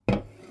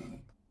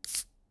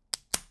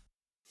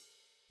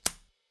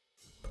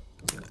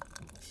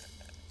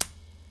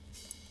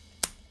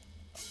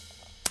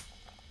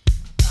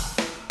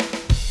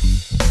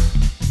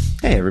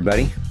Hey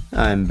everybody,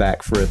 I'm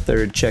back for a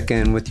third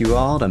check-in with you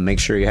all to make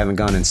sure you haven't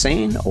gone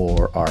insane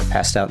or are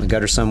passed out in the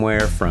gutter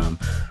somewhere from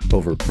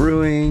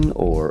overbrewing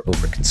or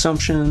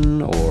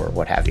overconsumption or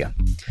what have you.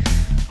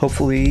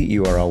 Hopefully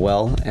you are all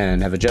well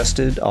and have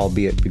adjusted,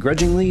 albeit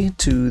begrudgingly,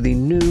 to the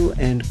new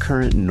and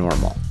current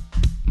normal.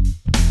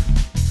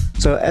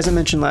 So as I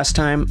mentioned last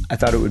time, I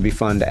thought it would be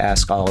fun to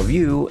ask all of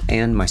you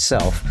and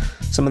myself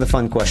some of the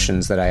fun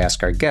questions that I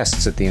ask our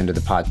guests at the end of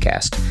the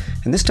podcast.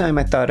 And this time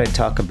I thought I'd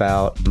talk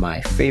about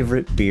my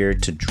favorite beer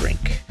to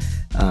drink.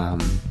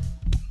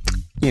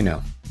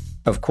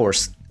 Of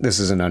course, this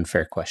is an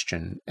unfair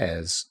question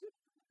as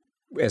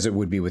it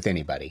would be with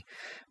anybody.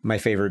 My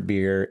favorite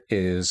beer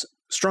is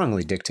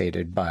strongly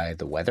dictated by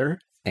the weather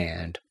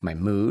and my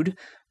mood,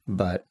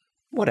 but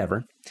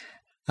whatever.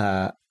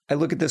 I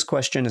look at this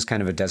question as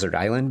kind of a desert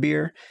island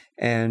beer,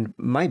 and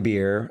my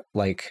beer,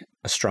 like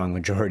a strong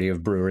majority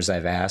of brewers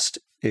I've asked,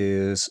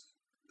 is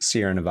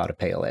Sierra Nevada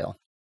Pale Ale.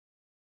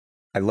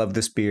 I love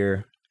this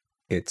beer.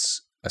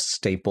 It's a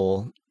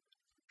staple.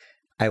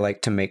 I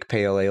like to make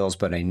pale ales,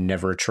 but I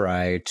never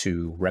try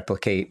to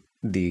replicate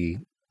the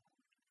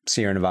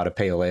Sierra Nevada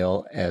Pale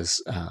Ale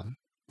as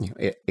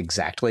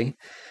exactly.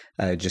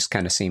 It just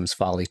kind of seems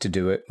folly to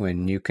do it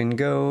when you can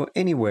go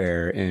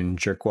anywhere in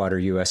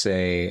Jerkwater,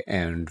 USA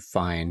and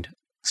find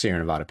Sierra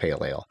Nevada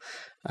Pale Ale.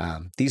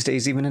 These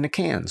days, even in a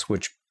can,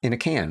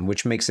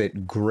 which makes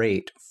it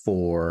great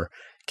for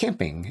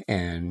camping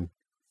and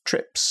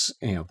trips,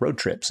 road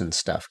trips and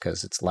stuff,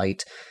 because it's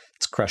light,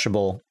 it's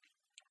crushable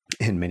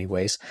in many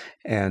ways,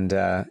 and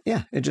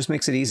it just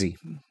makes it easy.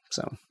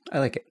 So I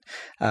like it.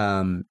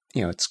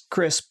 It's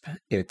crisp.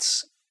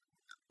 It's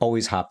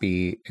always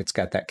hoppy. It's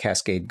got that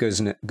Cascade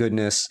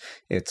goodness.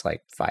 It's like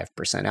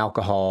 5%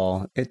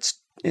 alcohol.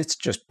 It's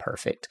just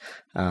perfect.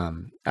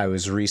 I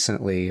was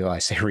recently,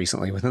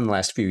 within the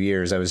last few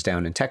years, I was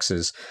down in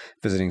Texas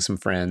visiting some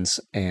friends,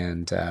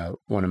 and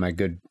one of my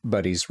good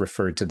buddies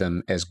referred to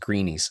them as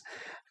greenies,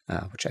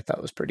 which I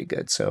thought was pretty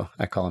good. So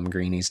I call them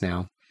greenies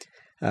now.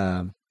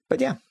 But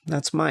yeah,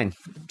 that's mine.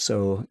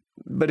 So,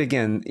 but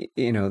again,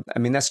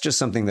 that's just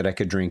something that I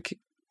could drink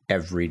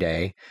every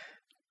day.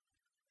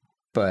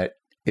 But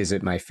is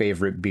it my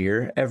favorite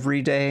beer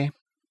every day?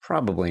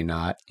 Probably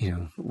not.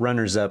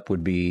 Runners up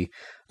would be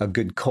a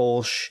good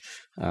Kolsch,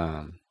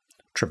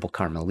 triple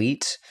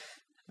Carmelite,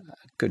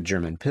 good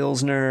German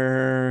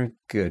Pilsner,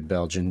 good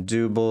Belgian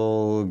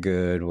Double,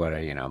 good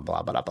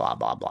blah, blah, blah,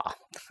 blah, blah.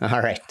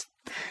 All right.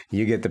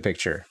 You get the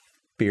picture.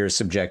 Beer is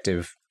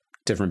subjective.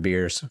 Different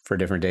beers for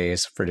different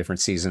days, for different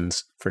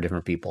seasons, for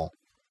different people.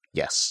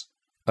 Yes.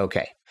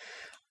 Okay.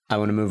 I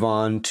want to move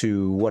on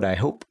to what I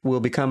hope will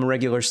become a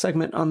regular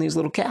segment on these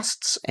little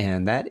casts,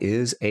 and that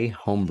is a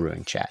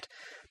homebrewing chat.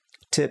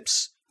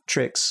 Tips,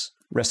 tricks,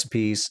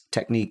 recipes,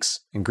 techniques,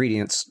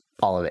 ingredients,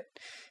 all of it.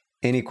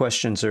 Any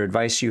questions or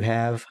advice you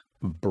have,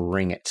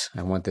 bring it.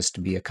 I want this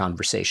to be a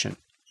conversation.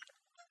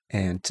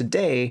 And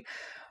today,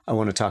 I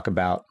want to talk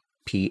about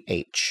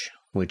pH,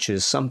 which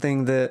is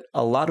something that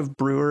a lot of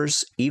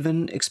brewers,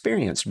 even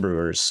experienced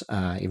brewers,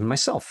 even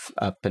myself,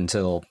 up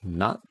until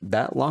not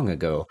that long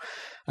ago,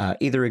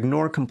 either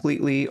ignore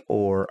completely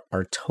or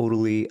are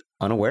totally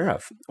unaware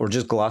of, or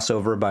just gloss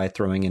over by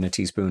throwing in a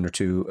teaspoon or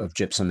two of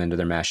gypsum into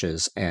their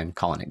mashes and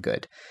calling it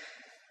good.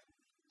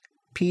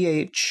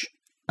 pH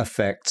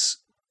affects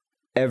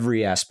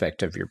every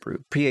aspect of your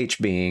brew. pH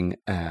being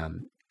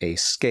a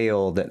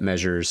scale that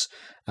measures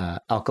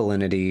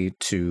alkalinity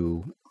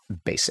to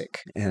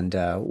basic. And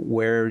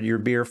where your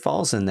beer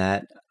falls in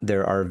that,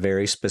 there are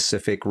very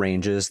specific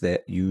ranges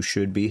that you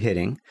should be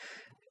hitting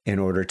in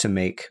order to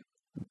make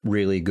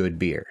really good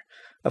beer.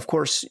 Of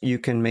course, you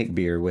can make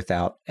beer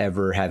without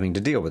ever having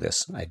to deal with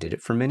this. I did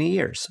it for many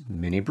years.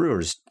 Many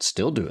brewers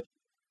still do it.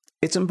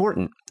 It's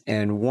important.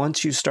 And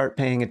once you start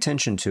paying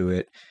attention to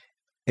it,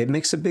 it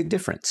makes a big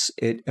difference.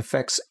 It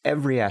affects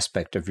every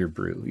aspect of your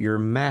brew, your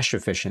mash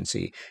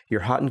efficiency,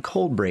 your hot and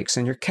cold breaks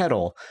in your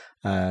kettle,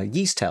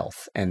 yeast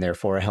health, and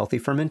therefore a healthy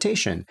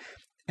fermentation,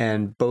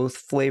 and both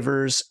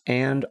flavors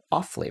and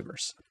off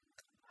flavors.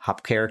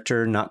 Hop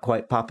character not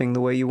quite popping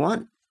the way you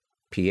want?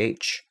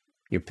 pH.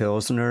 Your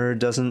Pilsner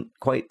doesn't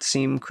quite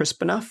seem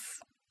crisp enough?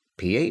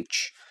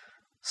 pH.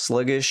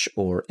 Sluggish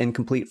or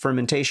incomplete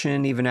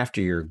fermentation even after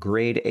your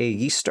grade A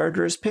yeast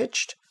starter is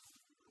pitched?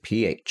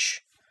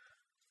 pH.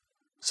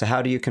 So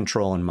how do you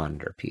control and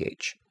monitor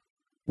pH?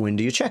 When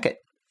do you check it?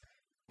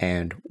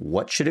 And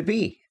what should it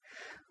be?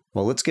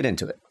 Well, let's get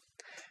into it.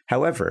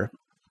 However,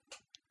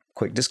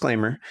 quick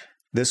disclaimer,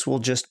 this will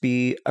just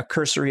be a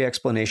cursory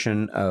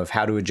explanation of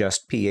how to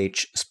adjust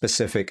pH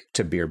specific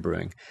to beer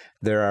brewing.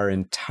 There are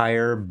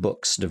entire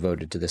books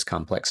devoted to this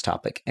complex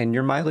topic, and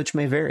your mileage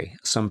may vary.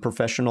 Some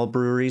professional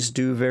breweries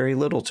do very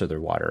little to their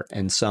water,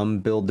 and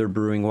some build their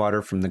brewing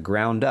water from the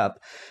ground up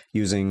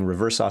using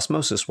reverse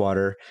osmosis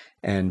water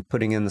and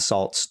putting in the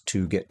salts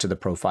to get to the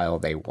profile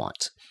they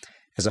want.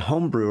 As a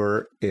home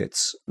brewer,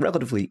 it's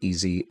relatively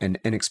easy and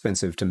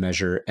inexpensive to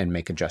measure and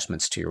make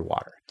adjustments to your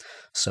water.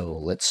 So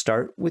let's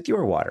start with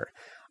your water.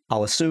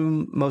 I'll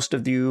assume most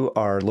of you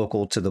are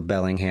local to the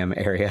Bellingham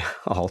area.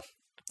 I'll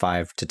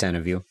 5 to 10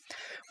 of you.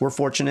 We're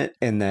fortunate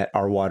in that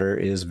our water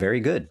is very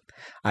good.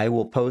 I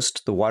will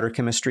post the water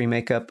chemistry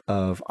makeup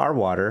of our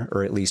water,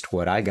 or at least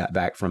what I got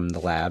back from the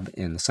lab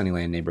in the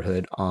Sunnyland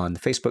neighborhood, on the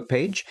Facebook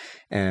page,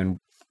 and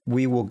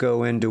we will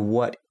go into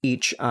what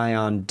each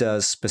ion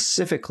does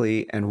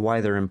specifically and why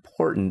they're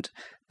important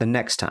the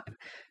next time.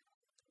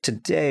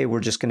 Today, we're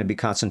just going to be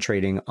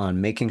concentrating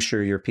on making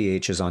sure your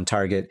pH is on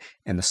target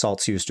and the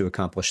salts used to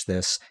accomplish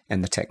this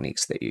and the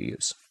techniques that you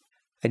use.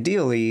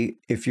 Ideally,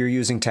 if you're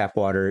using tap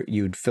water,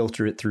 you'd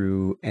filter it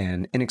through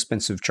an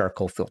inexpensive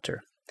charcoal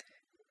filter.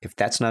 If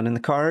that's not in the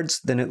cards,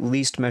 then at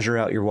least measure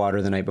out your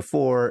water the night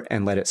before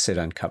and let it sit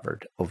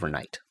uncovered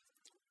overnight.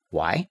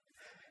 Why?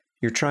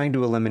 You're trying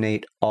to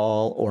eliminate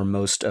all or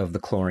most of the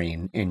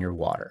chlorine in your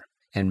water,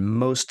 and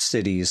most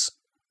cities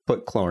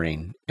put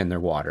chlorine in their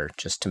water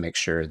just to make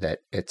sure that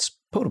it's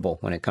potable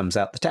when it comes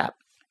out the tap.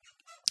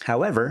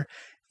 However,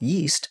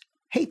 yeast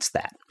hates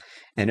that,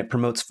 and it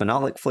promotes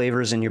phenolic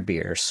flavors in your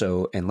beer,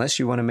 so unless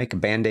you want to make a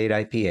Band-Aid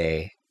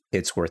IPA,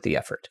 it's worth the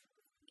effort.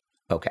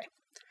 Okay,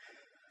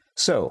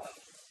 so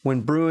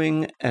when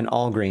brewing an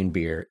all-grain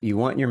beer, you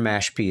want your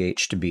mash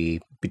pH to be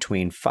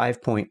between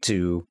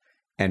 5.2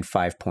 and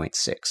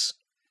 5.6.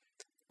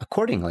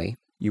 Accordingly,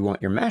 you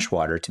want your mash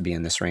water to be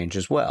in this range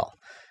as well.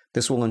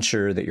 This will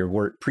ensure that your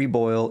wort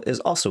pre-boil is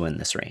also in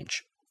this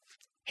range.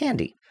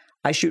 Handy.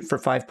 I shoot for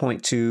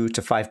 5.2 to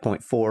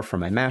 5.4 for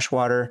my mash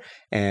water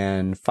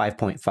and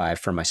 5.5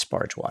 for my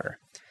sparge water.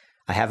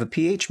 I have a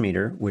pH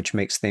meter, which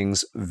makes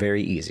things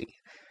very easy.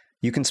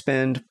 You can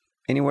spend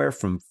anywhere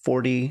from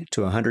 $40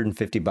 to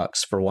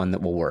 $150 for one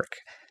that will work.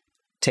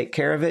 Take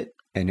care of it,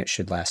 and it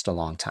should last a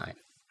long time.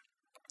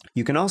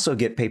 You can also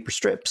get paper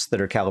strips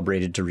that are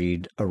calibrated to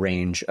read a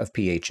range of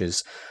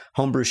pHs.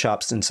 Homebrew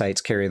shops and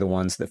sites carry the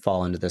ones that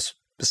fall into this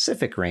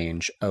specific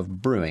range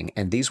of brewing,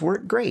 and these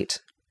work great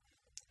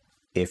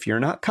if you're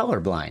not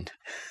colorblind.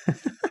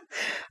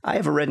 I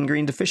have a red and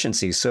green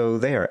deficiency, so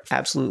they are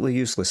absolutely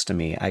useless to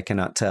me. I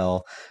cannot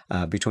tell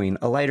between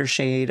a lighter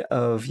shade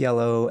of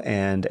yellow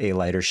and a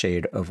lighter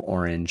shade of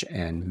orange,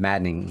 and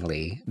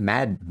maddeningly,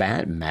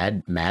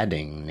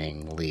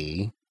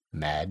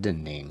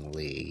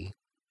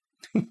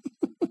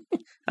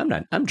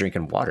 I'm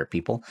drinking water,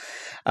 people.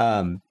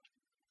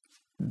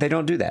 They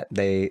don't do that.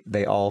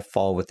 They all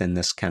fall within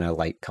this kind of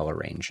light color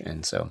range.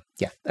 And so,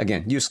 yeah,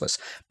 again, useless.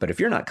 But if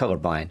you're not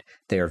colorblind,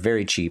 they are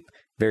very cheap,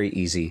 very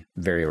easy,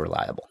 very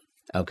reliable.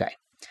 Okay.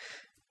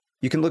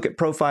 You can look at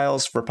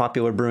profiles for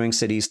popular brewing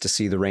cities to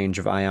see the range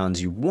of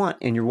ions you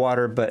want in your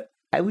water, but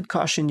I would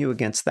caution you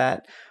against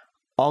that.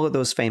 All of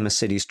those famous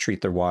cities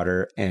treat their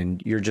water,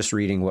 and you're just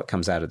reading what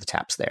comes out of the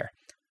taps there.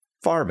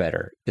 Far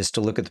better is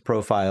to look at the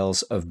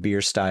profiles of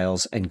beer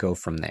styles and go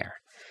from there.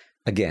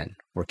 Again,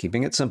 we're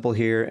keeping it simple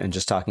here and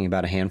just talking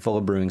about a handful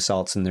of brewing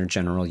salts and their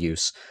general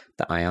use.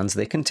 The ions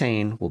they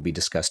contain will be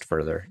discussed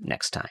further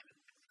next time.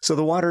 So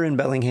the water in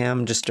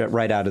Bellingham, just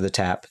right out of the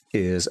tap,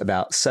 is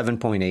about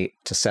 7.8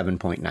 to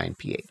 7.9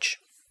 pH.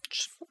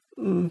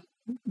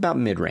 About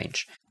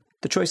mid-range.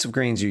 The choice of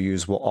grains you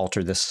use will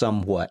alter this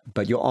somewhat,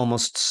 but you'll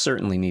almost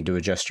certainly need to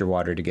adjust your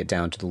water to get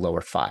down to the lower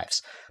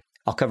fives.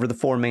 I'll cover the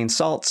 4 main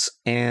salts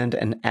and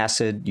an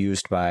acid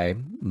used by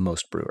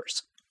most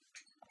brewers.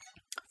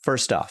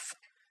 First off,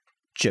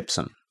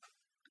 gypsum,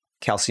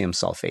 calcium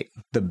sulfate,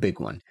 the big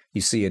one.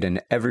 You see it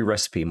in every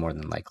recipe more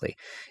than likely.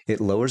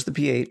 It lowers the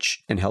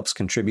pH and helps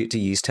contribute to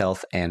yeast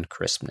health and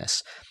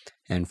crispness.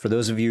 And for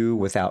those of you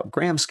without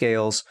gram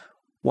scales,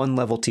 1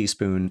 level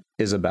teaspoon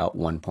is about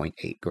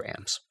 1.8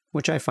 grams,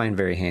 which I find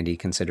very handy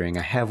considering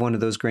I have one of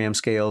those gram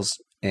scales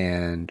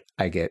and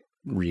I get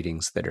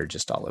readings that are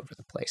just all over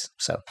the place.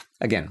 So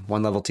again,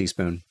 1 level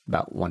teaspoon,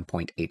 about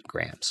 1.8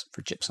 grams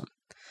for gypsum.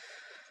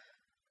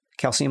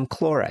 Calcium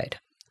chloride.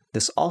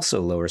 This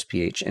also lowers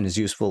pH and is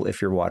useful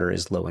if your water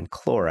is low in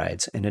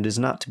chlorides, and it is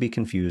not to be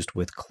confused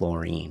with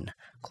chlorine.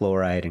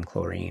 Chloride and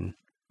chlorine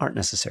aren't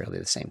necessarily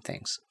the same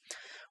things.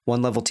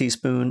 1 level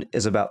teaspoon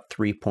is about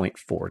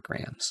 3.4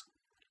 grams.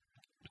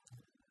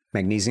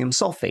 Magnesium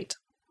sulfate,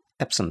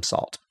 Epsom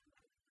salt.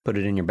 Put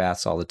it in your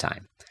baths all the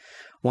time.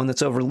 One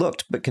that's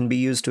overlooked but can be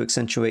used to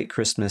accentuate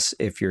crispness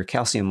if your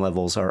calcium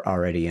levels are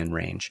already in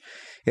range.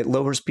 It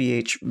lowers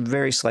pH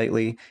very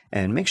slightly,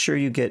 and make sure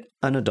you get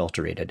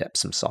unadulterated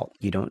Epsom salt.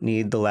 You don't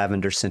need the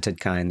lavender-scented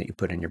kind that you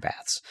put in your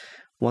baths.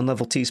 1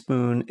 level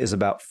teaspoon is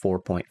about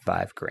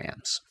 4.5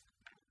 grams.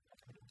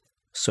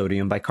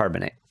 Sodium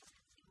bicarbonate,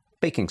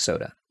 baking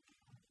soda.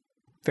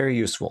 Very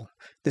useful.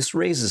 This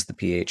raises the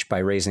pH by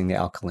raising the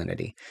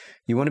alkalinity.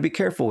 You want to be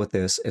careful with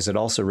this as it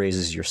also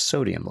raises your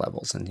sodium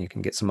levels, and you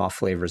can get some off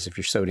flavors if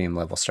your sodium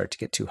levels start to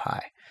get too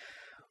high.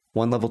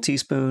 1 level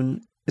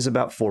teaspoon is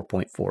about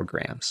 4.4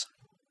 grams.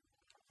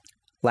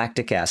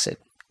 Lactic acid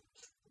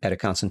at a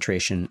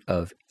concentration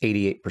of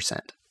 88%.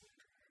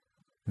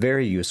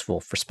 Very useful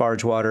for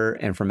sparge water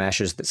and for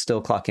mashes that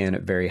still clock in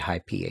at very high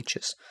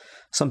pHs.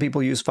 Some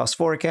people use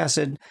phosphoric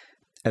acid,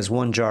 as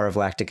 1 jar of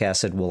lactic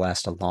acid will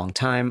last a long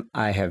time.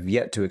 I have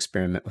yet to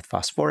experiment with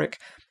phosphoric.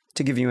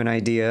 To give you an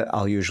idea,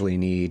 I'll usually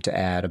need to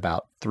add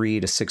about 3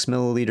 to 6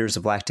 milliliters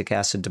of lactic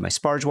acid to my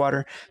sparge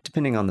water,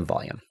 depending on the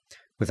volume.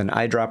 With an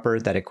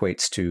eyedropper, that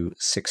equates to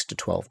 6 to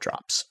 12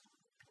 drops.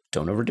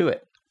 Don't overdo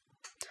it.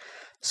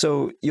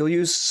 So you'll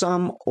use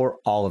some or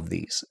all of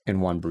these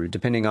in one brew,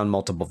 depending on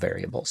multiple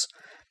variables.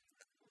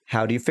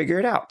 How do you figure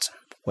it out?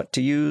 What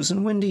to use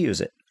and when to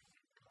use it?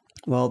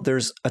 Well,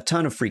 there's a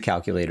ton of free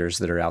calculators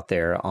that are out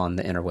there on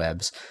the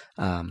interwebs.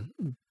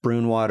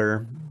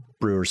 Brewwater,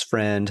 Brewer's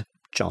Friend,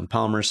 John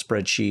Palmer's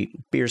spreadsheet,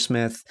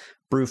 Beersmith,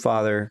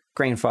 Brewfather,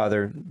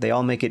 Grainfather, they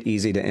all make it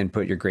easy to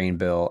input your grain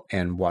bill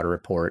and water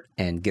report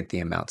and get the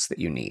amounts that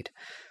you need.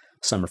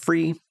 Some are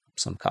free,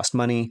 some cost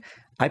money.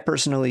 I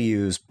personally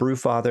use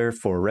Brewfather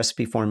for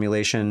recipe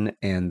formulation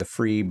and the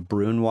free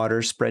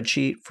Brewwater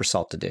spreadsheet for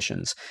salt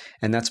additions.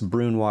 And that's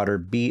Brewwater,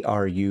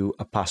 B-R-U',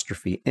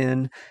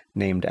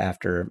 named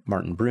after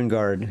Martin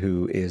Brungard,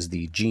 who is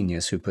the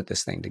genius who put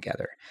this thing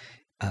together.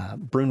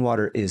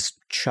 Brewwater is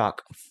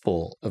chock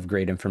full of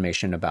great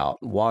information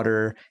about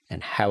water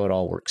and how it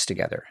all works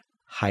together.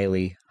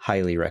 Highly,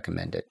 highly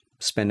recommend it.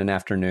 Spend an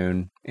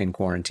afternoon in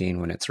quarantine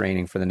when it's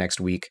raining for the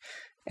next week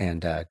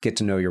and get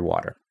to know your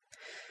water.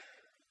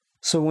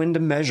 So when to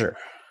measure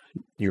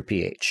your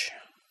pH?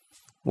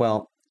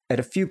 Well, at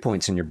a few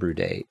points in your brew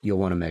day, you'll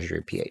want to measure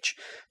your pH.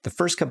 The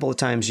first couple of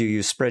times you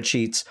use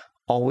spreadsheets,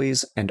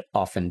 always and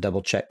often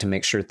double check to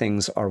make sure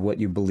things are what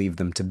you believe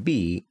them to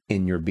be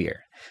in your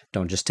beer.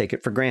 Don't just take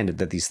it for granted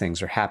that these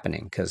things are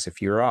happening, because if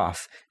you're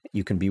off,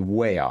 you can be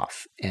way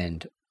off.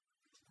 And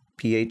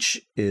pH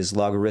is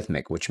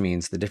logarithmic, which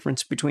means the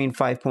difference between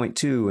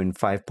 5.2 and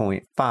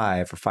 5.5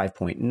 or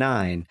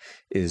 5.9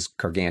 is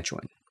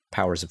gargantuan,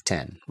 powers of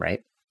 10,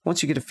 right?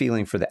 Once you get a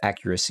feeling for the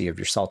accuracy of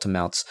your salt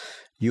amounts,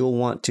 you'll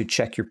want to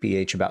check your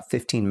pH about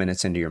 15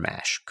 minutes into your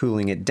mash,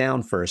 cooling it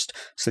down first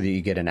so that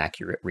you get an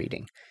accurate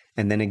reading.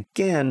 And then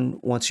again,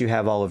 once you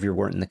have all of your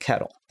wort in the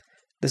kettle.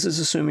 This is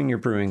assuming you're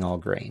brewing all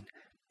grain.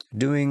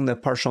 Doing the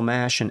partial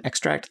mash and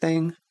extract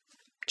thing,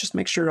 just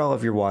make sure all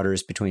of your water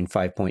is between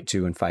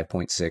 5.2 and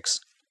 5.6,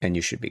 and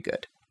you should be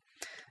good.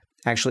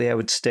 Actually, I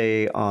would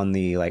stay on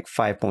the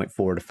 5.4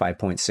 to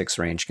 5.6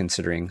 range,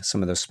 considering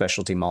some of those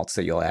specialty malts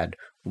that you'll add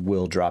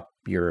will drop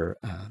your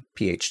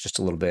pH just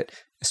a little bit,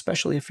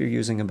 especially if you're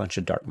using a bunch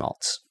of dark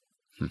malts.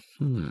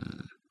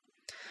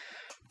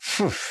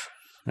 All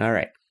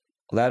right.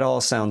 Well, that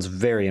all sounds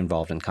very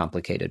involved and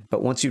complicated,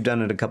 but once you've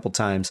done it a couple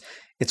times,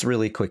 it's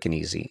really quick and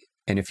easy.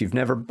 And if you've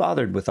never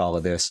bothered with all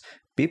of this,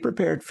 be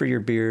prepared for your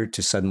beer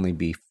to suddenly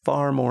be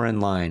far more in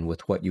line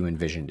with what you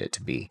envisioned it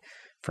to be.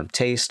 From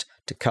taste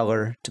to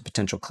color to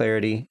potential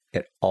clarity,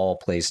 it all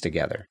plays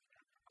together.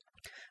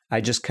 I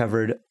just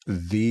covered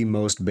the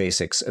most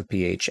basics of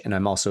pH, and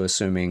I'm also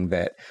assuming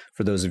that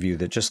for those of you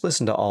that just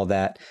listen to all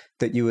that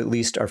you at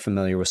least are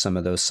familiar with some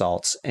of those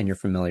salts and you're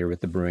familiar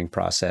with the brewing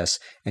process,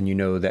 and you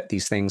know that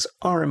these things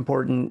are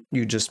important,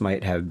 you just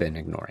might have been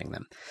ignoring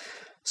them.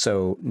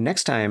 So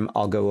next time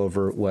I'll go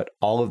over what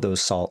all of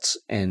those salts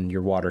and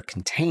your water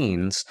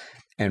contains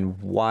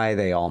and why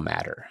they all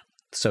matter.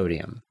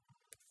 Sodium,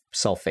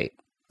 sulfate,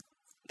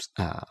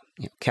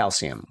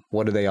 calcium,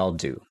 what do they all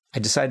do? I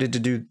decided to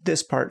do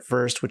this part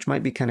first, which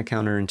might be kind of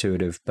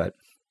counterintuitive, but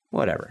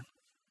whatever.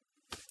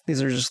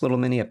 These are just little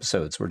mini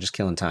episodes. We're just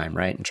killing time,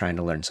 right? And trying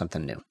to learn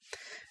something new.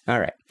 All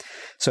right.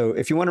 So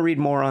if you want to read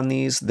more on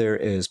these, there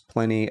is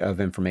plenty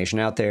of information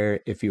out there.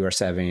 If you are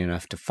savvy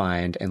enough to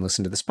find and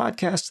listen to this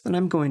podcast, then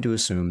I'm going to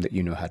assume that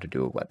you know how to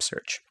do a web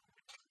search.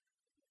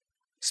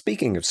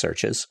 Speaking of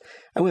searches,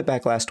 I went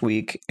back last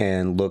week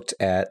and looked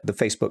at the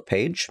Facebook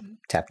page,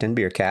 Tapped In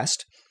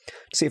Beercast,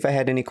 to see if I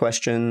had any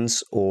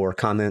questions or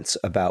comments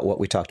about what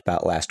we talked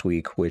about last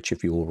week, which,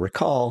 if you will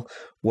recall,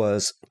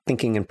 was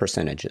thinking in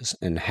percentages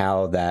and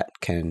how that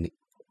can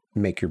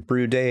make your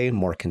brew day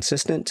more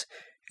consistent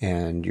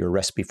and your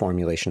recipe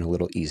formulation a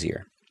little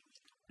easier.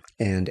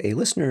 And a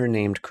listener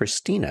named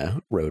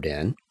Christina wrote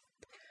in,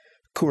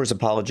 Coors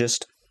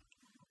apologist.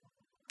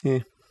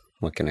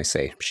 What can I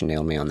say? She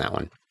nailed me on that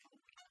one.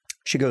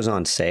 She goes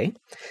on to say,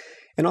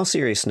 in all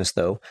seriousness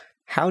though,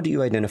 how do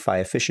you identify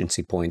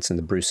efficiency points in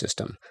the brew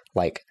system?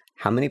 Like,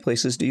 how many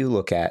places do you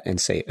look at and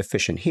say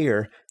efficient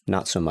here,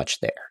 not so much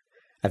there?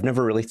 I've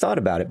never really thought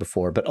about it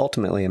before, but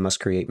ultimately it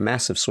must create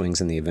massive swings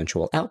in the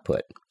eventual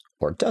output.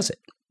 Or does it?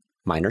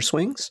 Minor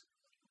swings?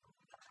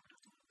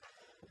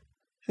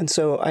 And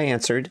so I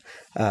answered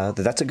that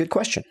that's a good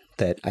question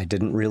that I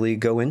didn't really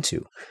go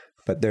into.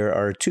 But there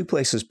are two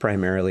places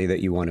primarily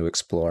that you want to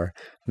explore,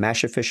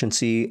 mash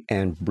efficiency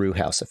and brew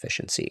house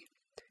efficiency.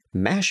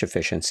 Mash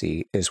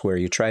efficiency is where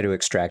you try to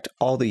extract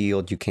all the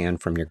yield you can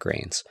from your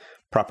grains.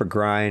 Proper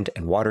grind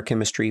and water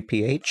chemistry,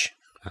 pH,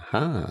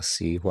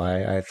 see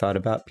why I thought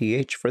about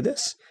pH for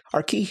this,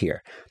 are key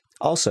here.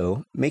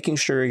 Also, making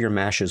sure your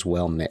mash is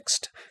well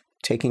mixed.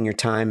 Taking your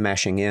time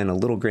mashing in a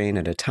little grain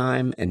at a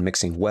time and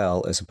mixing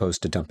well as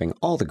opposed to dumping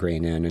all the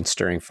grain in and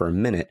stirring for a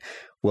minute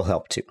will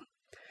help too.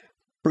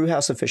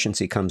 Brewhouse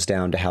efficiency comes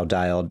down to how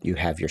dialed you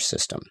have your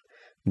system.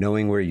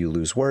 Knowing where you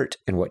lose wort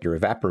and what your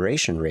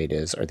evaporation rate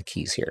is are the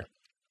keys here.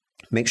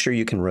 Make sure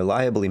you can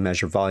reliably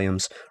measure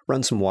volumes,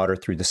 run some water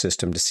through the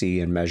system to see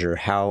and measure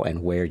how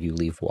and where you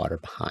leave water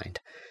behind.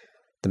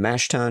 The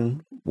mash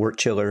tun, wort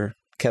chiller,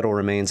 kettle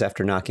remains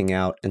after knocking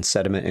out, and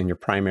sediment in your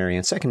primary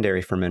and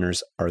secondary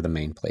fermenters are the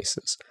main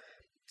places.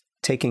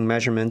 Taking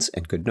measurements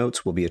and good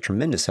notes will be a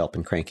tremendous help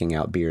in cranking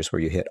out beers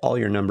where you hit all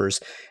your numbers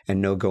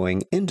and know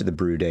going into the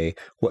brew day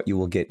what you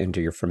will get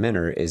into your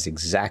fermenter is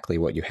exactly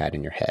what you had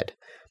in your head.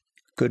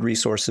 Good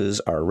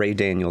resources are Ray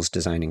Daniels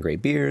Designing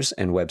Great Beers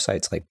and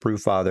websites like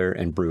Brewfather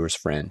and Brewer's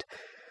Friend.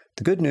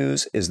 The good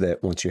news is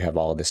that once you have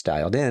all of this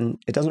dialed in,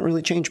 it doesn't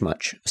really change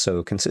much,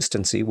 so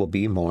consistency will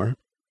be more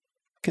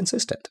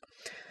consistent.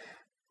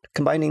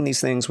 Combining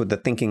these things with the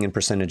thinking and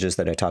percentages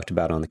that I talked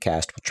about on the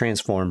cast will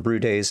transform brew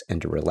days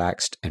into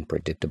relaxed and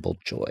predictable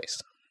joys.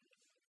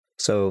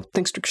 So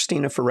thanks to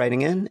Christina for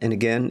writing in. And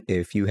again,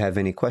 if you have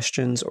any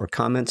questions or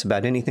comments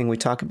about anything we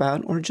talk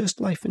about or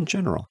just life in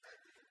general,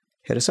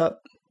 hit us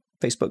up.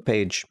 Facebook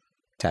page,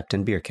 Tapped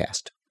In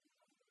Beercast.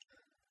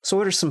 So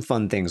what are some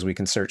fun things we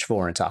can search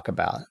for and talk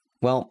about?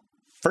 Well,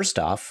 first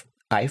off,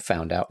 I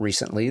found out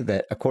recently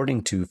that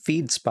according to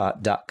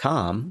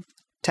feedspot.com,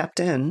 Tapped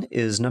In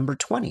is number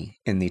 20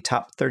 in the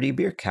top 30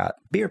 beer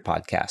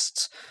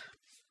podcasts.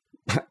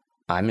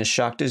 I'm as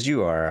shocked as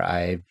you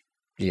are.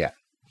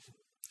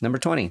 Number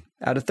 20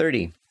 out of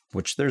 30,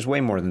 which there's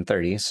way more than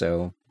 30,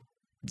 so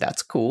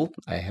that's cool.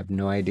 I have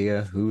no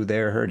idea who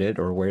there heard it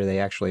or where they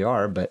actually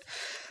are, but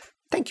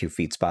thank you,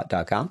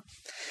 feedspot.com.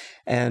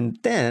 And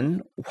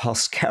then, while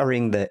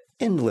scouring the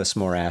endless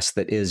morass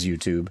that is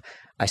YouTube,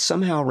 I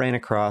somehow ran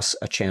across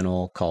a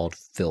channel called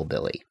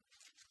Philbilly.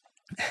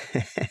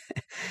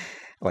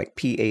 Like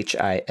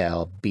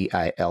Philbilly.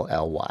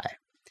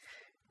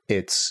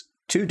 It's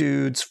two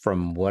dudes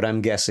from what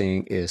I'm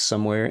guessing is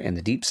somewhere in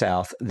the deep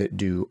south that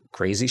do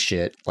crazy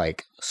shit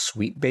like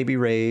Sweet Baby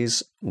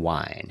Ray's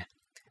wine,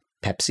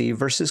 Pepsi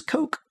versus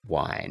Coke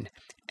wine,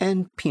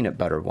 and peanut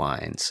butter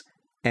wines,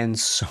 and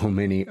so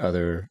many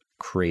other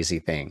crazy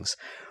things.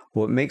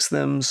 What makes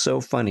them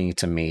so funny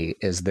to me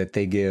is that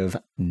they give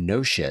no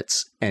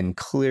shits and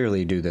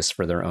clearly do this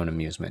for their own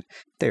amusement.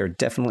 They are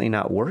definitely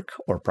not work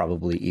or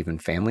probably even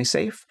family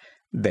safe.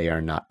 They are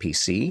not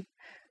PC.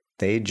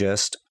 They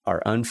just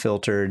are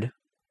unfiltered,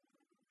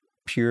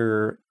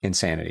 pure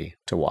insanity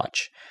to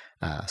watch.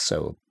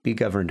 So be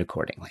governed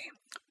accordingly.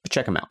 But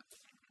check them out.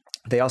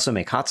 They also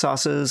make hot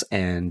sauces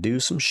and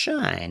do some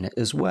shine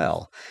as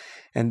well.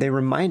 And they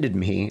reminded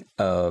me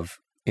of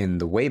in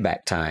the way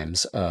back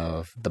times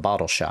of the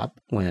bottle shop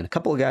when a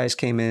couple of guys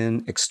came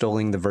in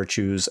extolling the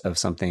virtues of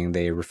something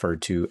they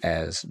referred to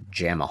as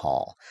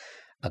Jamahol,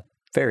 a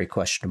very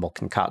questionable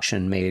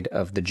concoction made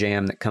of the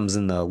jam that comes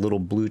in the little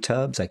blue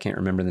tubs. I can't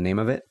remember the name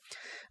of it.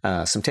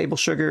 Some table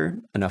sugar,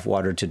 enough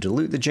water to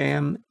dilute the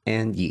jam,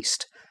 and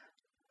yeast.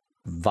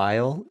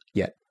 Vile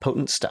yet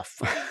potent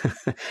stuff.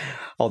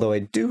 Although I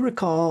do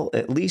recall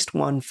at least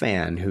one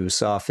fan who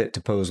saw fit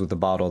to pose with a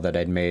bottle that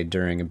I'd made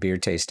during a beer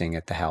tasting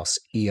at the house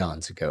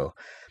eons ago.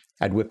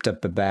 I'd whipped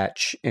up a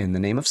batch in the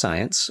name of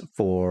science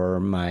for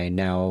my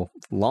now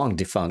long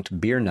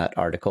defunct Beer Nut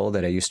article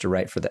that I used to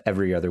write for the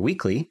Every Other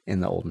Weekly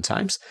in the olden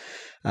times.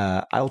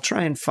 I'll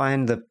try and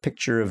find the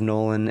picture of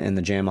Nolan and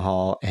the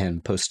Jamahol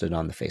and post it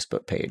on the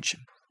Facebook page.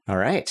 All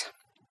right.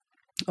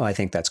 Oh, I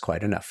think that's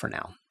quite enough for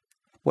now.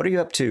 What are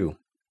you up to?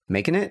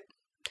 Making it?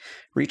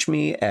 Reach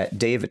me at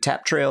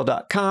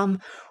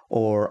dave@taptrail.com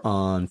or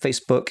on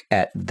Facebook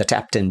at the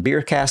Tapped In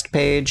Beercast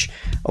page.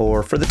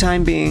 Or for the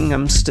time being,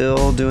 I'm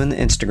still doing the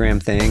Instagram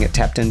thing at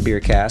Tapped In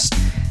Beercast.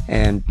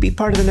 And be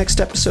part of the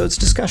next episode's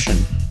discussion.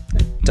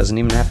 It doesn't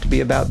even have to be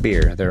about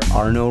beer. There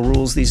are no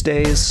rules these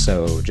days,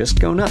 so just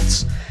go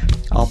nuts.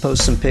 I'll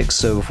post some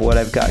pics of what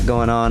I've got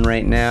going on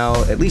right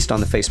now, at least on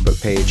the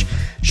Facebook page,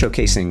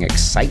 showcasing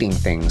exciting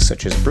things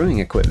such as brewing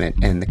equipment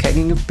and the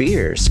kegging of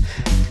beers.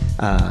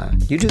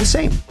 You do the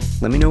same.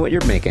 Let me know what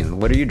you're making.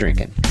 What are you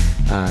drinking?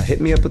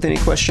 Hit me up with any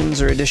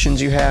questions or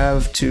additions you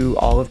have to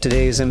all of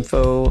today's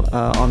info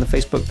on the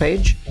Facebook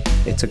page.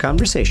 It's a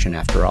conversation,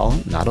 after all,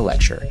 not a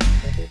lecture.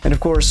 And of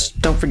course,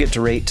 don't forget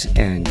to rate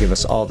and give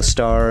us all the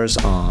stars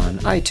on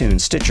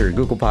iTunes, Stitcher,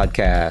 Google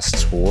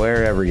Podcasts,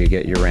 wherever you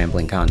get your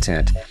rambling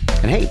content.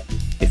 And hey,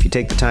 if you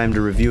take the time to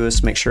review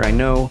us, make sure I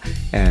know,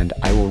 and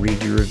I will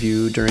read your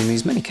review during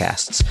these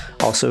mini-casts.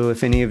 Also,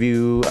 if any of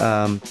you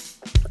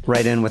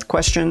write in with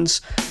questions,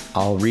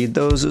 I'll read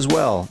those as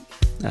well.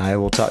 I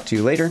will talk to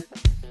you later.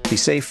 Be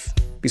safe,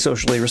 be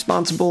socially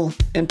responsible,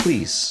 and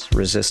please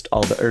resist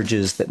all the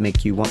urges that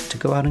make you want to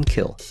go out and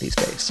kill these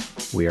days.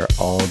 We are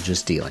all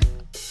just dealing.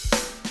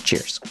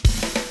 Cheers.